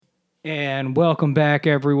And welcome back,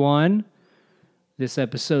 everyone. This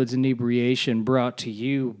episode's inebriation brought to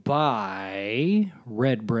you by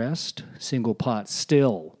Redbreast Single Pot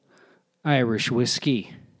Still Irish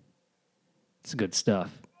Whiskey. It's good stuff.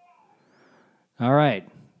 All right,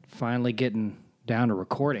 finally getting down to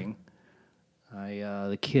recording.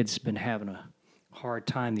 The kid's been having a hard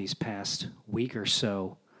time these past week or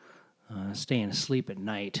so, staying asleep at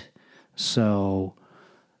night. So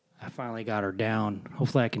I finally got her down.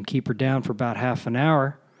 Hopefully I can keep her down for about half an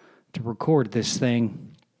hour to record this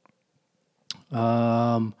thing. Just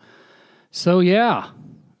got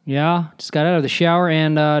out of the shower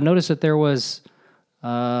and noticed that there was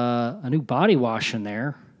a new body wash in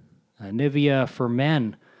there, a Nivea for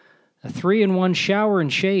Men, a 3-in-1 shower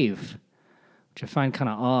and shave, which I find kind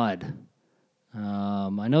of odd.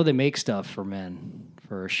 I know they make stuff for men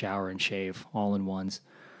for shower and shave, all-in-ones.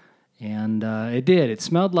 And it did. It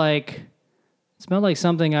smelled like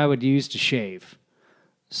something I would use to shave.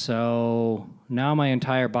 So now my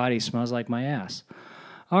entire body smells like my ass.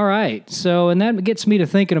 All right. So, and that gets me to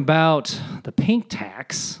thinking about the pink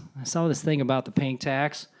tax. I saw this thing about the pink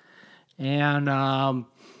tax. And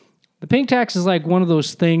the pink tax is like one of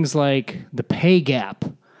those things like the pay gap.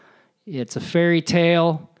 It's a fairy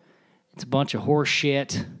tale. It's a bunch of horse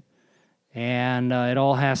shit. And it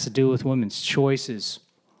all has to do with women's choices.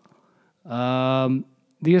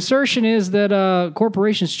 The assertion is that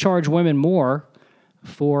corporations charge women more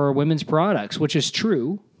for women's products, which is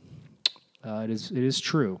true. It is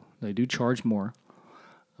true. They do charge more.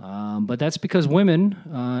 But that's because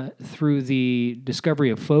women, through the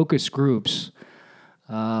discovery of focus groups,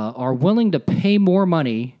 are willing to pay more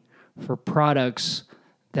money for products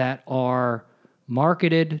that are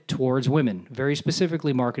marketed towards women, very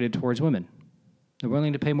specifically marketed towards women. They're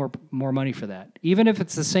willing to pay more money for that, even if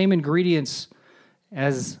it's the same ingredients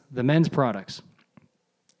as the men's products.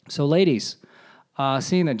 So ladies,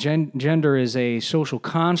 seeing that gender is a social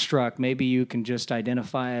construct, maybe you can just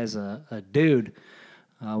identify as a dude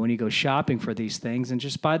when you go shopping for these things and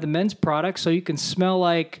just buy the men's products so you can smell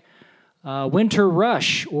like Winter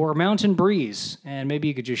Rush or Mountain Breeze, and maybe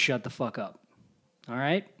you could just shut the fuck up. All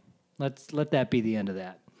right? Let that be the end of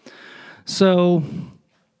that. So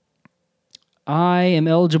I am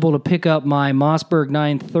eligible to pick up my Mossberg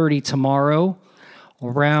 930 tomorrow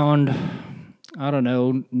around, I don't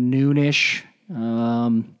know, noonish.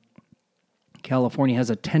 California has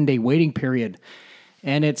a 10-day waiting period,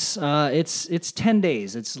 and it's 10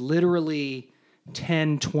 days. It's literally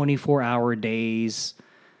 10 24-hour days.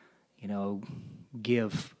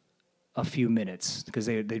 Give a few minutes because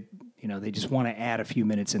they just want to add a few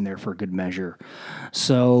minutes in there for good measure.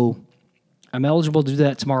 So I'm eligible to do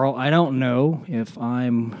that tomorrow. I don't know if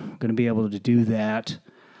I'm going to be able to do that.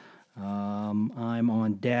 I'm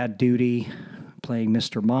on dad duty, playing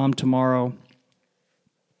Mr. Mom tomorrow.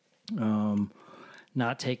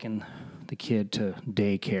 Not taking the kid to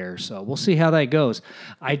daycare, so we'll see how that goes.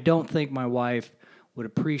 I don't think my wife would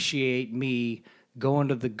appreciate me going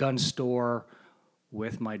to the gun store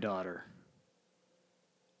with my daughter.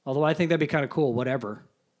 Although I think that'd be kind of cool, whatever.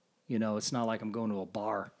 It's not like I'm going to a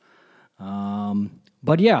bar.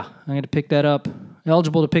 But yeah, I'm going to pick that up.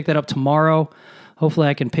 Eligible to pick that up tomorrow. Hopefully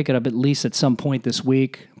I can pick it up at least at some point this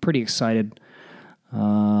week. I'm pretty excited.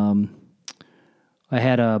 I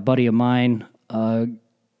had a buddy of mine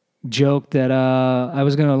joke that I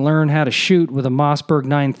was going to learn how to shoot with a Mossberg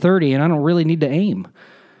 930 and I don't really need to aim.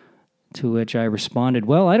 To which I responded,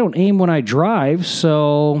 well, I don't aim when I drive,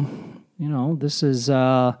 so, this is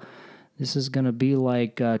going to be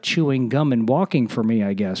like chewing gum and walking for me,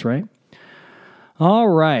 I guess, right? All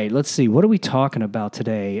right, let's see. What are we talking about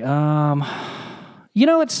today?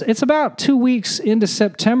 It's about 2 weeks into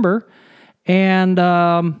September, and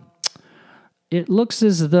it looks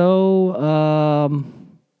as though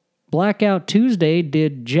Blackout Tuesday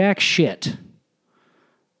did jack shit.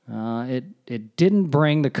 It didn't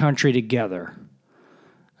bring the country together.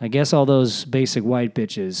 I guess all those basic white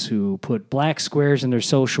bitches who put black squares in their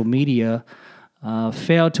social media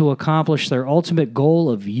failed to accomplish their ultimate goal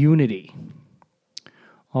of unity.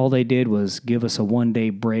 All they did was give us a one-day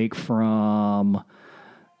break from,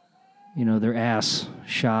 their ass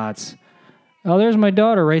shots. Oh, there's my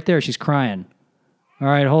daughter right there. She's crying. All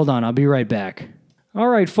right, hold on. I'll be right back. All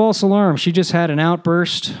right, false alarm. She just had an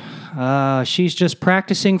outburst. She's just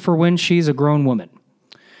practicing for when she's a grown woman.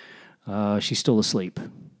 She's still asleep.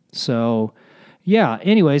 So, yeah,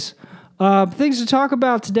 anyways, things to talk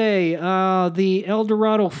about today. The El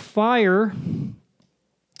Dorado fire.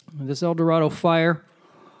 This El Dorado fire,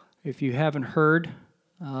 if you haven't heard,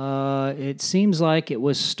 it seems like it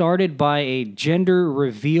was started by a gender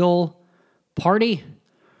reveal party.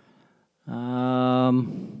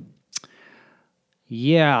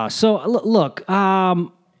 Yeah. So look.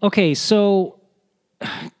 Okay. So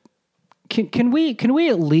can we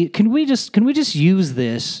at least can we just use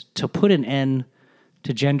this to put an end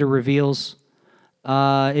to gender reveals?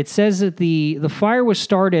 It says that the fire was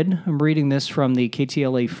started. I'm reading this from the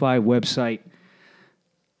KTLA 5 website.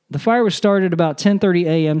 The fire was started about 10:30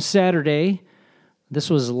 a.m. Saturday. This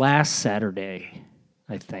was last Saturday,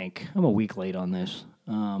 I think. I'm a week late on this.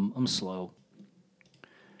 I'm slow.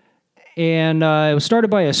 And it was started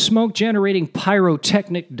by a smoke-generating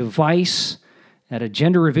pyrotechnic device at a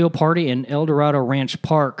gender reveal party in El Dorado Ranch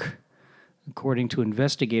Park. According to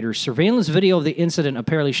investigators, surveillance video of the incident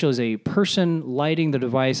apparently shows a person lighting the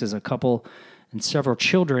device as a couple and several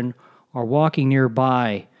children are walking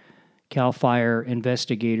nearby. CAL FIRE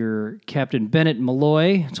investigator Captain Bennett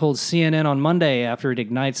Malloy told CNN on Monday after it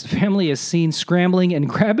ignites, the family is seen scrambling and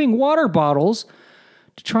grabbing water bottles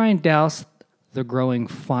to try and douse the growing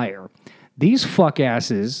fire. These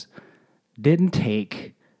fuckasses didn't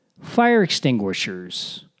take fire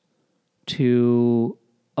extinguishers to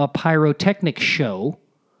a pyrotechnic show.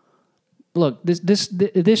 Look,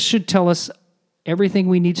 this should tell us everything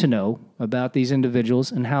we need to know about these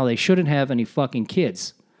individuals and how they shouldn't have any fucking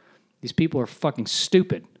kids. These people are fucking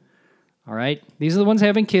stupid. All right? These are the ones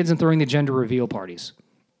having kids and throwing the gender reveal parties.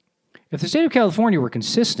 If the state of California were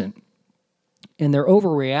consistent in their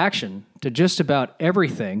overreaction to just about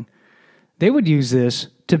everything, they would use this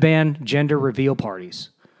to ban gender reveal parties.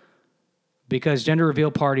 Because gender reveal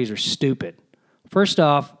parties are stupid. First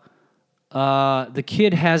off, the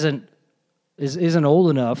kid isn't old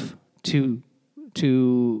enough to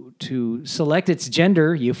select its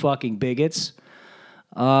gender, you fucking bigots.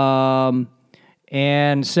 And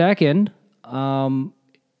second,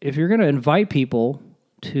 if you're going to invite people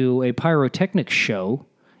to a pyrotechnic show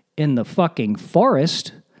in the fucking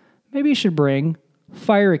forest, maybe you should bring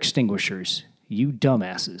fire extinguishers, you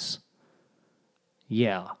dumbasses.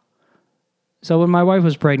 Yeah. So when my wife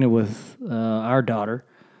was pregnant with our daughter,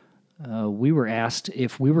 we were asked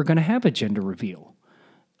if we were going to have a gender reveal.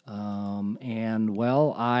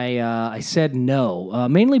 I said no,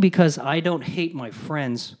 mainly because I don't hate my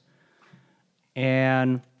friends,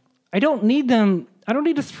 and I don't need them. I don't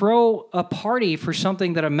need to throw a party for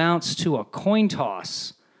something that amounts to a coin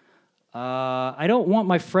toss. I don't want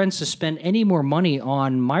my friends to spend any more money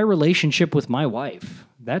on my relationship with my wife.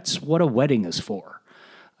 That's what a wedding is for.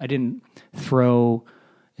 I didn't throw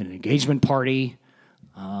an engagement party.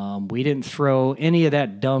 We didn't throw any of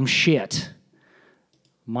that dumb shit.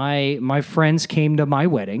 My friends came to my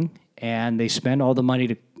wedding, and they spent all the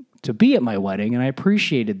money to be at my wedding, and I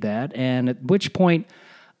appreciated that. And at which point,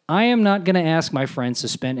 I am not going to ask my friends to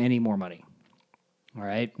spend any more money. All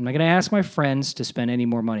right? I'm not going to ask my friends to spend any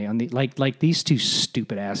more money on like these two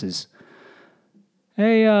stupid asses.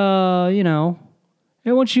 Hey,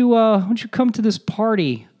 hey, won't you come to this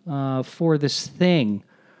party for this thing?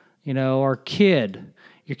 Our kid.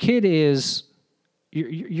 Your kid is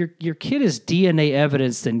DNA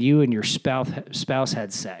evidence that you and your spouse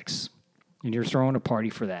had sex, and you're throwing a party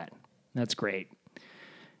for that. That's great.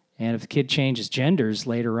 And if the kid changes genders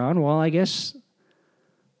later on, well, I guess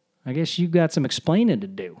you've got some explaining to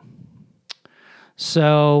do.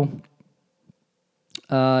 So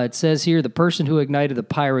it says here the person who ignited the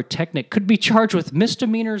pyrotechnic could be charged with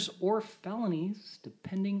misdemeanors or felonies,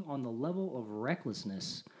 depending on the level of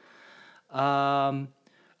recklessness.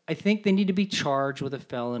 I think they need to be charged with a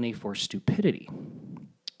felony for stupidity.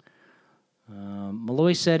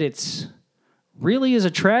 Malloy said it's really is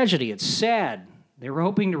a tragedy. It's sad. They were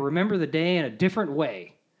hoping to remember the day in a different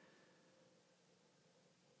way.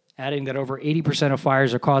 Adding that over 80% of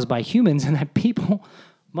fires are caused by humans and that people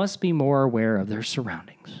must be more aware of their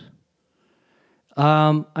surroundings.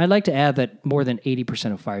 I'd like to add that more than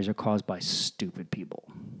 80% of fires are caused by stupid people.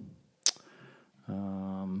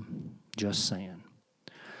 Just saying.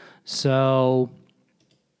 So,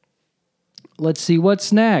 let's see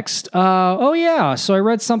what's next. So I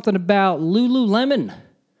read something about Lululemon.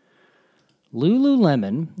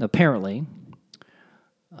 Lululemon, apparently,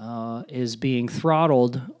 is being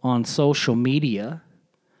throttled on social media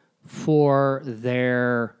for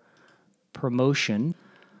their promotion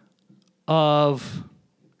of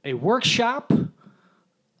a workshop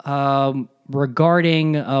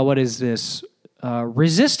regarding,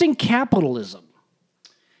 resisting capitalism.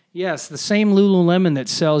 Yes, the same Lululemon that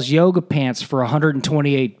sells yoga pants for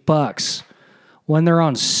 $128 when they're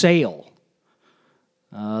on sale.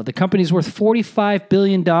 The company's worth $45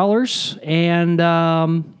 billion, and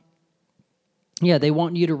they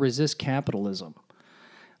want you to resist capitalism.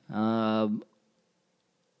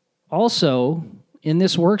 Also, in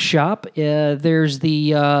this workshop, there's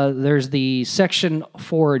the section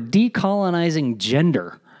for decolonizing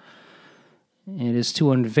gender. It is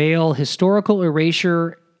to unveil historical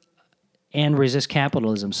erasure and resist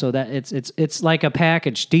capitalism. So that it's like a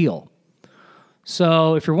package deal.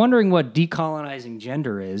 So if you're wondering what decolonizing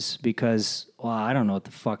gender is, because, well, I don't know what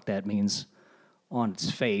the fuck that means on its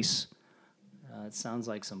face. It sounds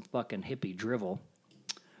like some fucking hippie drivel.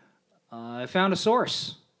 I found a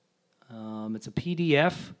source. It's a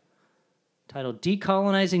PDF titled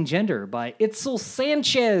Decolonizing Gender by Itzel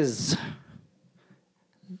Sanchez.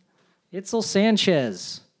 Itzel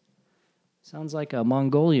Sanchez. Sounds like a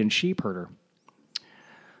Mongolian sheep herder.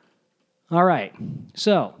 All right.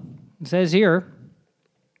 So, it says here,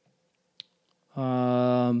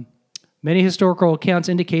 many historical accounts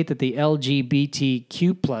indicate that the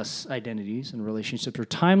LGBTQ plus identities and relationships are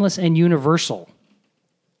timeless and universal.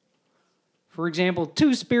 For example,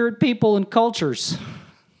 two-spirit people and cultures.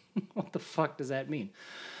 What the fuck does that mean?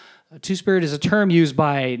 Two-spirit is a term used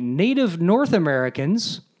by Native North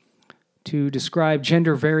Americans to describe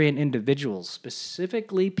gender-variant individuals,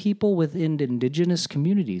 specifically people within indigenous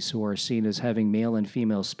communities who are seen as having male and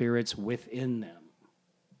female spirits within them.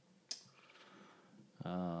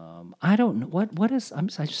 I don't know. What is... I'm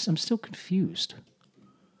still confused.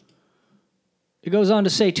 It goes on to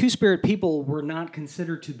say two-spirit people were not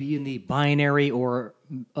considered to be in the binary or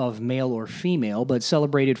of male or female, but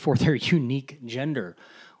celebrated for their unique gender,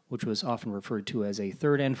 which was often referred to as a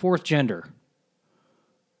third and fourth gender.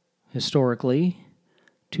 Historically,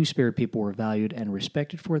 two-spirit people were valued and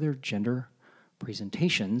respected for their gender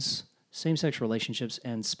presentations, same-sex relationships,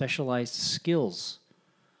 and specialized skills.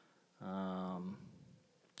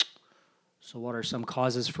 So what are some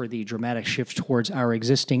causes for the dramatic shift towards our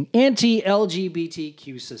existing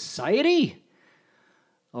anti-LGBTQ society?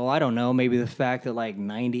 Oh, I don't know. Maybe the fact that like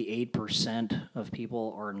 98% of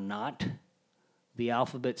people are not the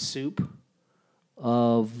alphabet soup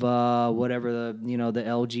of whatever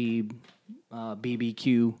the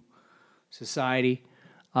LGBTQ society.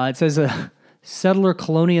 It says settler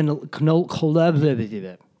colonialism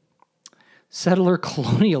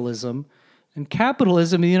and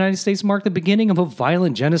capitalism in the United States marked the beginning of a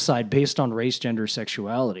violent genocide based on race, gender,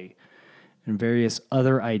 sexuality, and various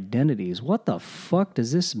other identities. What the fuck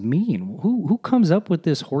does this mean? Who comes up with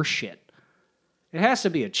this horse shit? It has to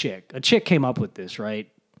be a chick. A chick came up with this,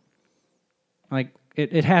 right? Like,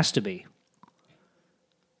 it has to be.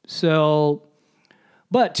 So,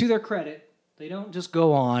 but to their credit, they don't just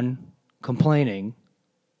go on complaining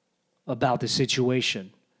about the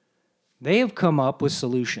situation. They have come up with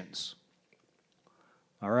solutions.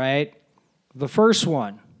 All right? The first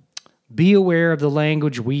one, be aware of the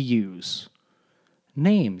language we use.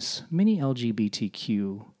 Names, many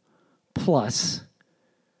LGBTQ plus.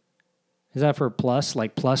 Is that for plus?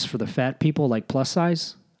 Like plus for the fat people, like plus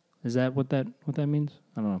size? Is that what that means?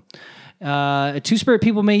 I don't know. Two-spirit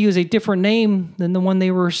people may use a different name than the one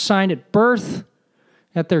they were assigned at birth,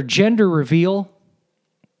 at their gender reveal.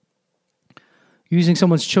 Using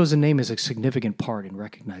someone's chosen name is a significant part in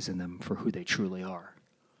recognizing them for who they truly are.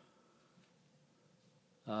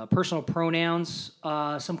 Personal pronouns.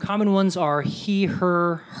 Some common ones are he,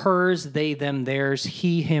 her, hers, they, them, theirs,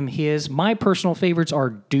 he, him, his. My personal favorites are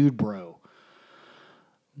dude, bro.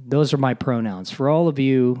 Those are my pronouns. For all of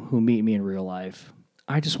you who meet me in real life,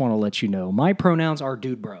 I just want to let you know, my pronouns are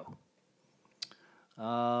dude, bro.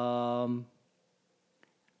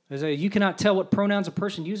 You cannot tell what pronouns a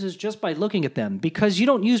person uses just by looking at them, because you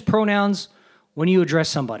don't use pronouns when you address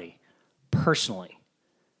somebody personally.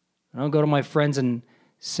 I don't go to my friends and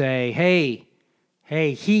say, hey,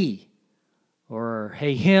 he, or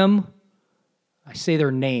hey, him. I say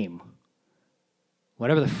their name,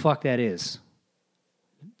 whatever the fuck that is.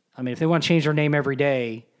 I mean, if they want to change their name every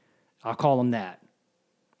day, I'll call them that.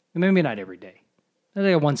 Maybe not every day.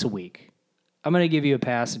 Maybe once a week. I'm going to give you a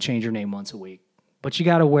pass to change your name once a week. But you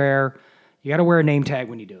got to wear a name tag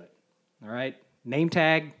when you do it. All right? Name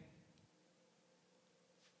tag.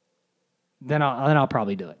 Then I'll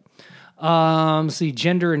probably do it. See,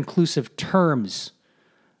 gender-inclusive terms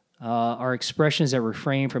are expressions that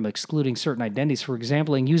refrain from excluding certain identities. For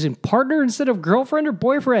example, in using partner instead of girlfriend or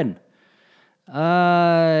boyfriend.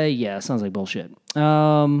 Yeah, sounds like bullshit.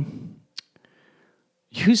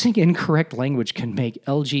 Using incorrect language can make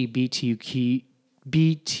LGBTQ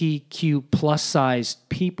plus sized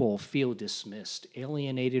people feel dismissed,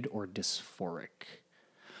 alienated, or dysphoric.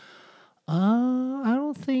 I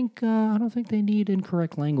don't think they need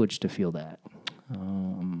incorrect language to feel that.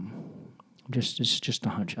 It's just a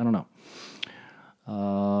hunch. I don't know.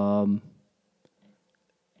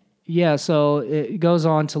 Yeah, so it goes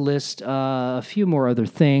on to list a few more other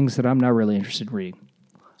things that I'm not really interested in reading.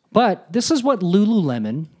 But this is what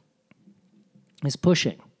Lululemon is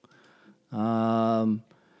pushing. Well,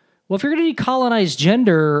 if you're going to decolonize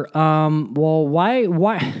gender, well, why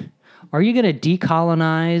are you going to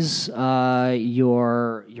decolonize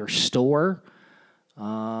your store?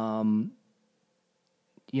 I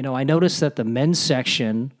noticed that the men's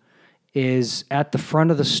section is at the front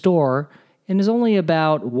of the store and is only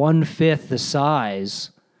about 1/5 the size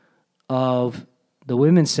of the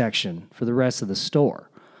women's section for the rest of the store.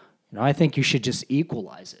 I think you should just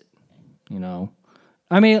equalize it.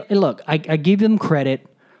 I mean, look, I give them credit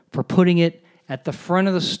for putting it at the front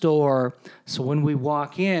of the store, so when we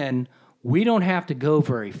walk in, we don't have to go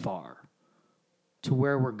very far to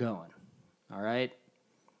where we're going. All right?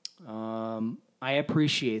 I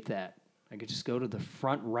appreciate that. I could just go to the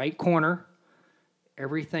front right corner.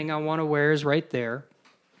 Everything I want to wear is right there.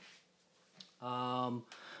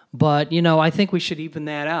 But, I think we should even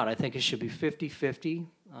that out. I think it should be 50-50.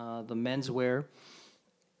 The menswear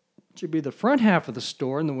should be the front half of the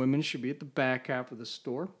store, and the women should be at the back half of the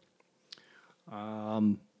store.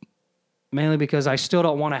 Mainly because I still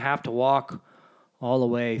don't want to have to walk all the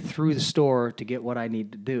way through the store to get what I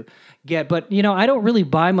need to get. But, I don't really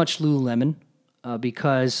buy much Lululemon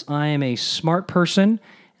because I am a smart person,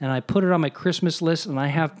 and I put it on my Christmas list, and I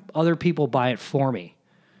have other people buy it for me.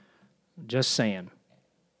 Just saying.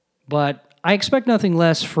 But I expect nothing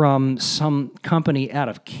less from some company out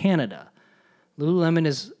of Canada. Lululemon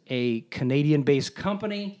is a Canadian-based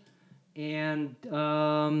company, and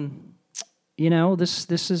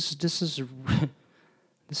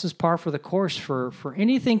this is par for the course for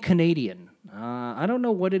anything Canadian. I don't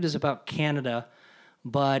know what it is about Canada,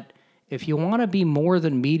 but if you want to be more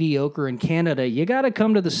than mediocre in Canada, you got to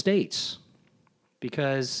come to the States,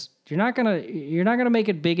 because you're not gonna make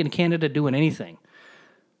it big in Canada doing anything.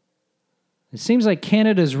 It seems like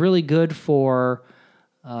Canada is really good for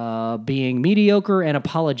being mediocre and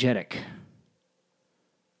apologetic.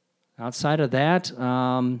 Outside of that,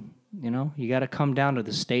 you got to come down to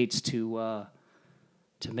the States to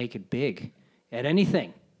make it big at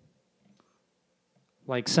anything.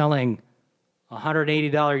 Like selling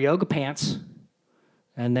 $180 yoga pants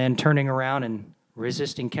and then turning around and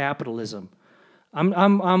resisting capitalism.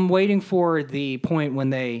 I'm waiting for the point when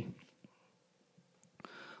they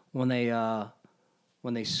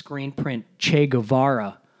screen print Che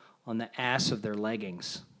Guevara on the ass of their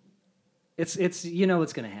leggings. It's it's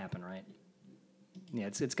going to happen, right? Yeah,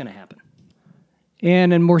 it's going to happen.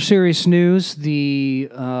 And in more serious news, the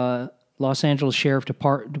Los Angeles Sheriff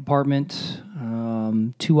Department,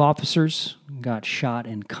 2 officers got shot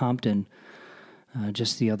in Compton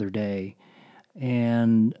just the other day.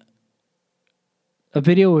 And a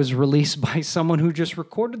video was released by someone who just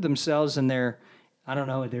recorded themselves in their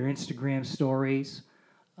Instagram stories,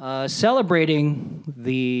 celebrating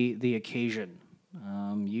the occasion.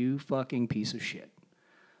 You fucking piece of shit.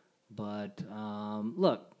 But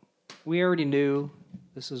look, we already knew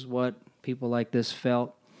this is what people like this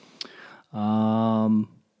felt. But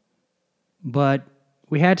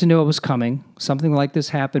we had to know it was coming. Something like this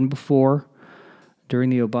happened before during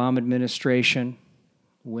the Obama administration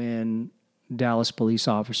when Dallas police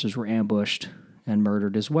officers were ambushed and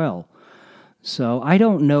murdered as well. So I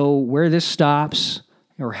don't know where this stops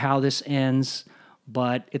or how this ends,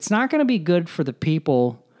 but it's not going to be good for the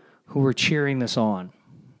people who are cheering this on.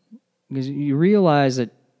 Because you realize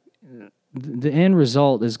that the end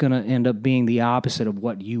result is going to end up being the opposite of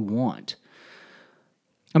what you want.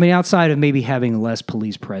 I mean, outside of maybe having less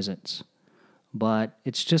police presence. But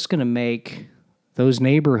it's just going to make those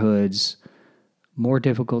neighborhoods more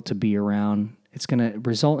difficult to be around. It's going to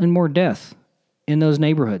result in more death in those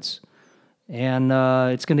neighborhoods. And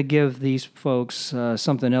it's going to give these folks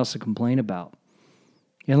something else to complain about.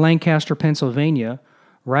 In Lancaster, Pennsylvania,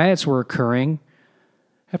 riots were occurring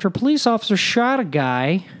after a police officer shot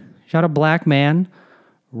a black man,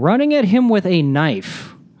 running at him with a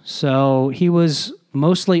knife. So he was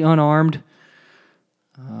mostly unarmed,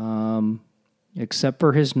 except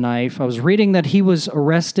for his knife. I was reading that he was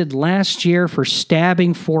arrested last year for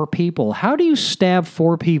stabbing 4 people. How do you stab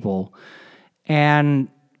 4 people and,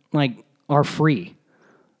 are free?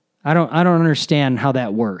 I don't understand how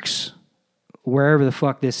that works. Wherever the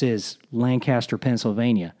fuck this is, Lancaster,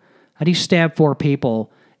 Pennsylvania. How do you stab 4 people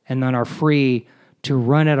and then are free to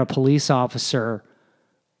run at a police officer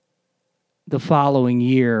the following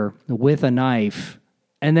year with a knife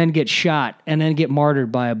and then get shot and then get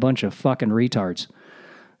martyred by a bunch of fucking retards?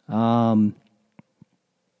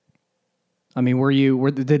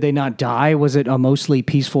 Did they not die? Was it a mostly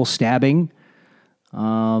peaceful stabbing?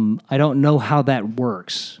 I don't know how that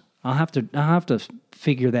works. I'll have to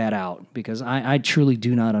figure that out because I truly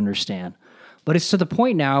do not understand. But it's to the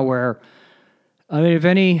point now where, I mean, if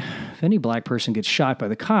any black person gets shot by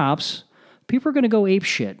the cops, people are going to go ape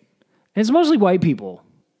shit. And it's mostly white people.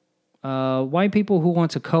 White people who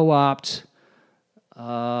want to co-opt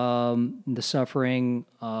the suffering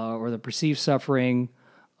or the perceived suffering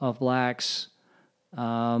of blacks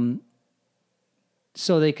so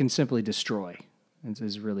they can simply destroy.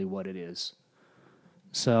 Is really what it is.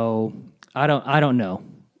 So I don't know.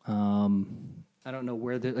 I don't know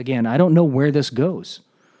where I don't know where this goes,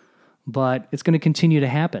 but it's going to continue to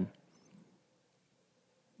happen.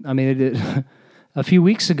 I mean, a few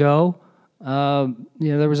weeks ago,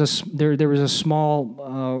 there was a small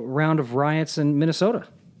round of riots in Minnesota,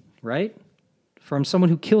 right, from someone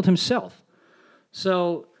who killed himself.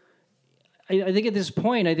 So I think at this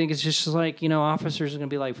point, I think it's just like, officers are going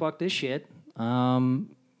to be like, fuck this shit.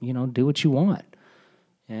 Do what you want.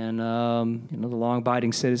 And, the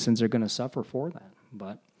law-abiding citizens are going to suffer for that.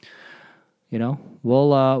 But,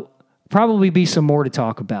 we'll probably be some more to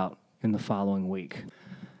talk about in the following week.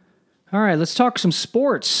 All right, let's talk some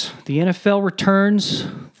sports. The NFL returns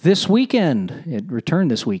this weekend. It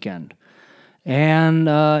returned this weekend. And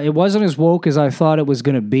it wasn't as woke as I thought it was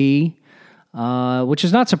going to be, which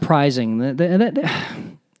is not surprising.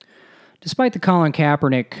 Despite the Colin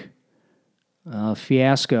Kaepernick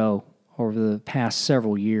fiasco over the past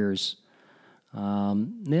several years, the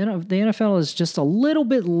NFL is just a little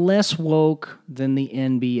bit less woke than the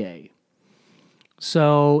NBA.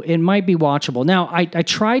 So it might be watchable. Now, I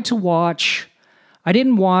tried to watch. I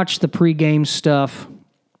didn't watch the pregame stuff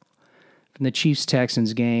from the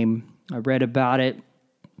Chiefs-Texans game. I read about it.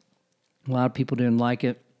 A lot of people didn't like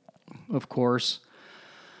it, of course.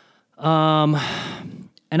 And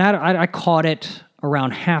I caught it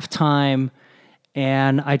around halftime,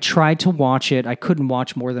 and I tried to watch it. I couldn't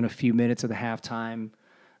watch more than a few minutes of the halftime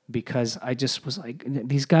because I just was like,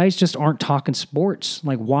 these guys just aren't talking sports.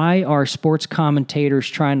 Like, why are sports commentators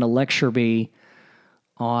trying to lecture me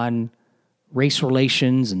on race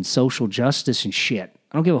relations and social justice and shit?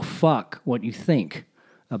 I don't give a fuck what you think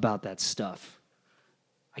about that stuff.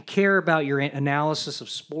 I care about your analysis of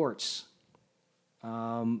sports.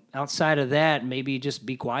 Outside of that, maybe just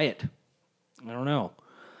be quiet. I don't know.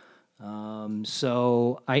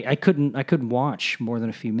 So I couldn't watch more than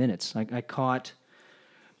a few minutes. I caught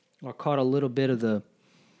a little bit of the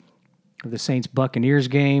Saints Buccaneers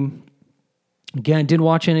game. Again, didn't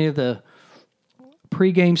watch any of the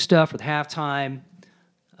pregame stuff with halftime.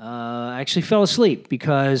 I actually fell asleep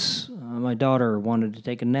because my daughter wanted to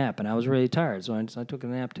take a nap, and I was really tired, so I took a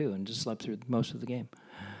nap too and just slept through most of the game.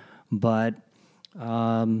 But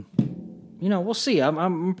we'll see.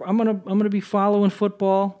 I'm gonna be following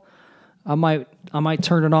football. I might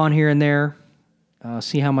turn it on here and there,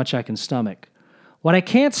 see how much I can stomach. What I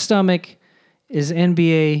can't stomach is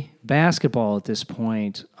NBA basketball at this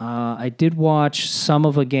point. I did watch some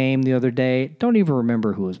of a game the other day. Don't even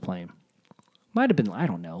remember who was playing. Might have been, I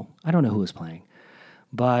don't know. I don't know who was playing.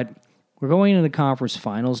 But we're going into the conference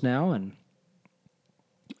finals now, and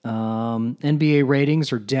NBA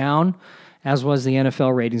ratings are down, as was the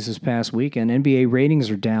NFL ratings this past week, and NBA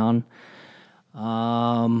ratings are down.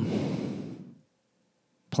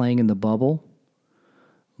 Playing in the bubble.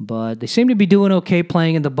 But they seem to be doing okay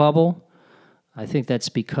playing in the bubble. I think that's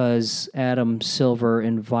because Adam Silver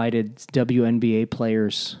invited WNBA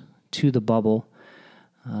players to the bubble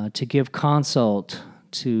to give consult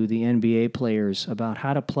to the NBA players about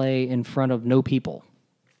how to play in front of no people.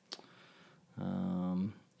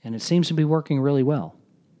 And it seems to be working really well.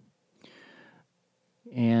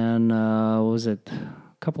 And what was it? A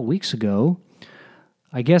couple weeks ago,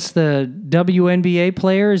 I guess the WNBA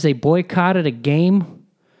players, they boycotted a game.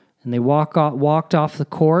 And they walked off the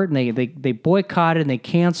court, and they boycotted and they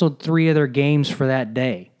canceled 3 of their games for that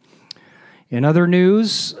day. In other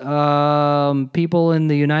news, people in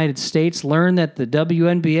the United States learned that the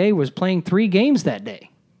WNBA was playing 3 games that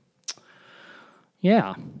day.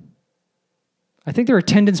 Yeah. I think their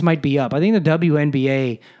attendance might be up. I think the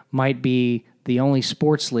WNBA might be the only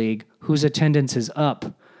sports league whose attendance is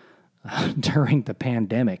up during the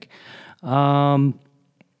pandemic.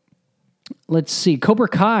 Let's see, Cobra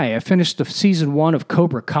Kai. I finished the season 1 of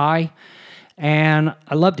Cobra Kai, and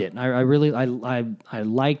I loved it. I really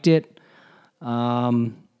liked it.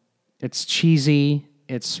 It's cheesy.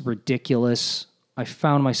 It's ridiculous. I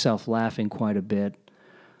found myself laughing quite a bit.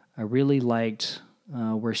 I really liked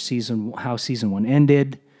how season 1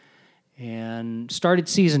 ended, and started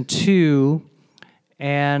season 2,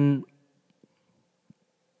 and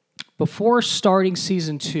before starting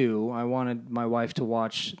season 2, I wanted my wife to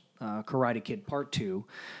watch Karate Kid Part 2.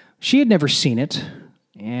 She had never seen it,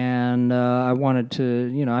 and I wanted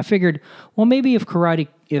to, I figured, well, maybe if Karate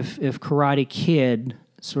Kid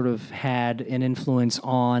sort of had an influence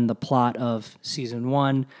on the plot of season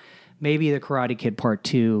 1, maybe the Karate Kid Part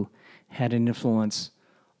 2 had an influence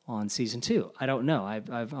on season 2. I don't know.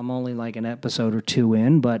 I'm only like an episode or 2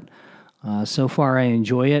 in, but so far I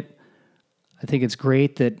enjoy it. I think it's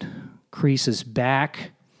great that Kreese is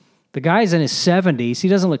back. The guy's in his 70s. He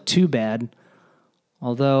doesn't look too bad,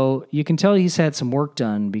 although you can tell he's had some work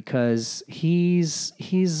done because he's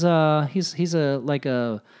an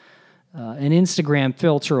Instagram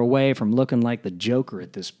filter away from looking like the Joker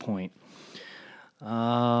at this point.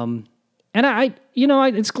 And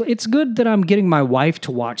it's good that I'm getting my wife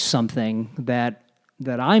to watch something that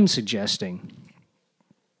I'm suggesting,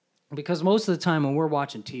 because most of the time when we're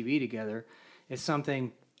watching TV together, it's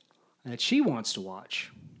something that she wants to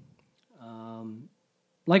watch.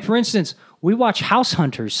 Like, for instance, we watch House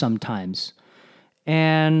Hunters sometimes,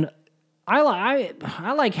 and I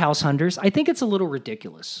like House Hunters. I think it's a little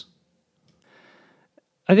ridiculous.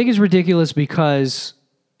 I think it's ridiculous because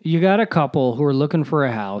you got a couple who are looking for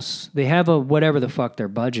a house. They have whatever the fuck their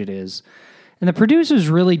budget is, and the producers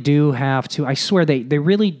really do have to, I swear, they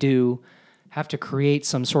really do have to create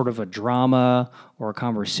some sort of a drama or a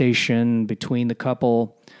conversation between the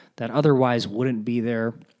couple that otherwise wouldn't be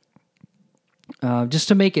there, just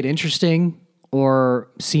to make it interesting or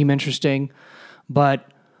seem interesting.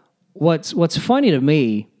 But what's funny to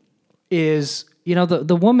me is,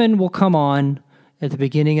 the woman will come on at the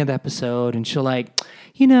beginning of the episode and she'll I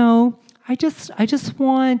just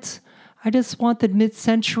want the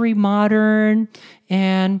mid-century modern,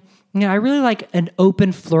 and I really like an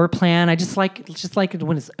open floor plan. I just like it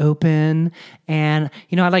when it's open, and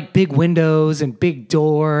I like big windows and big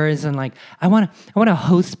doors, and I want to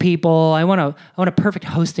host people. I want a perfect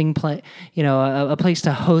hosting place, a place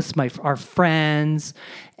to host our friends,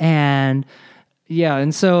 and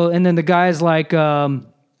and then the guy's like, I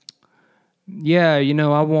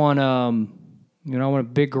want I want a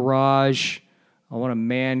big garage. I want a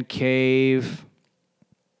man cave.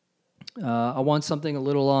 I want something a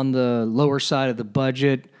little on the lower side of the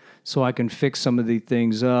budget so I can fix some of these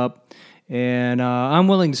things up. And I'm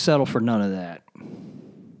willing to settle for none of that.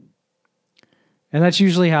 And that's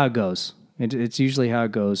usually how it goes. It's usually how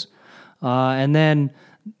it goes. And then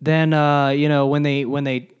when they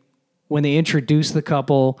introduce the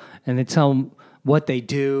couple and they tell them what they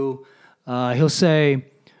do, he'll say,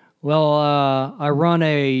 well, I run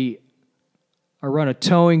a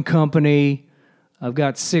towing company. I've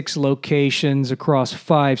got 6 locations across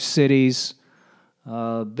 5 cities.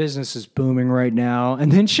 Business is booming right now.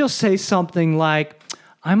 And then she'll say something like,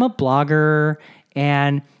 I'm a blogger,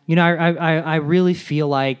 and I really feel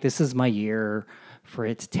like this is my year for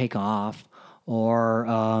it to take off. Or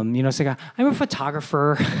it's like, I'm a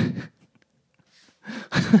photographer.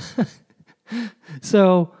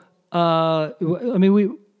 So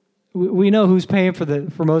we know who's paying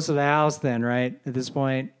for most of the house then, right? At this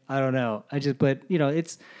point, I don't know. But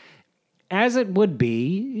it's as it would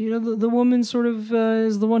be. The woman sort of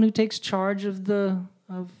is the one who takes charge of the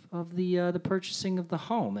purchasing of the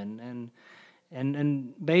home,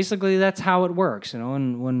 and basically that's how it works.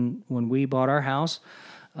 And when we bought our house,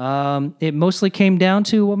 it mostly came down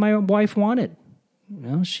to what my wife wanted.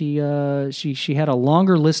 She had a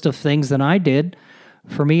longer list of things than I did.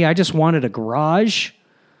 For me, I just wanted a garage.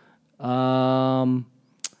 And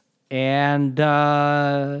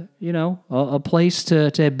a place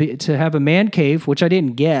to have a man cave, which I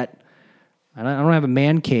didn't get. I don't have a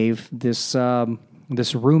man cave. This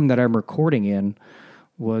room that I'm recording in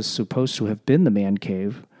was supposed to have been the man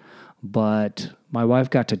cave, but my wife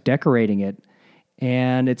got to decorating it,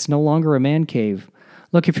 and it's no longer a man cave.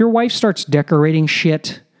 Look, if your wife starts decorating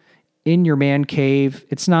shit in your man cave,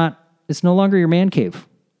 it's no longer your man cave.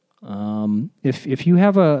 If you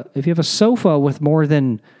have a sofa with more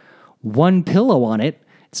than one pillow on it,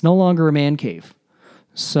 it's no longer a man cave.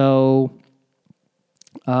 So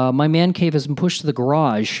my man cave has been pushed to the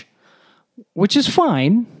garage, which is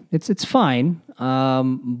fine. It's fine.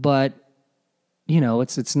 But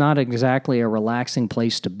it's not exactly a relaxing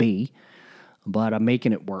place to be. But I'm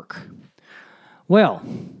making it work. Well,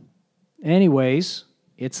 anyways,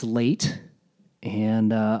 it's late,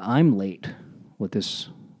 and I'm late with this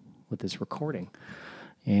recording,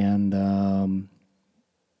 and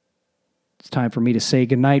it's time for me to say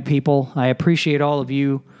goodnight, people. I appreciate all of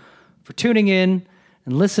you for tuning in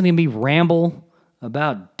and listening to me ramble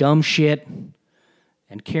about dumb shit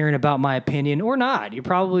and caring about my opinion or not. You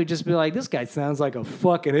probably just be like, this guy sounds like a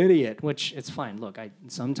fucking idiot, which it's fine. Look,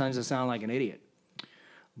 sometimes I sound like an idiot.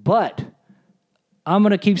 But I'm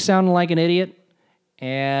going to keep sounding like an idiot,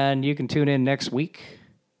 and you can tune in next week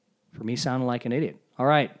for me sounding like an idiot. All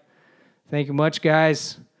right. Thank you much,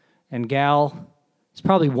 guys and gal. It's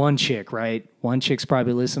probably one chick, right? One chick's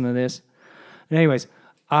probably listening to this. Anyways,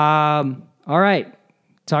 all right.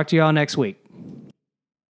 Talk to you all next week.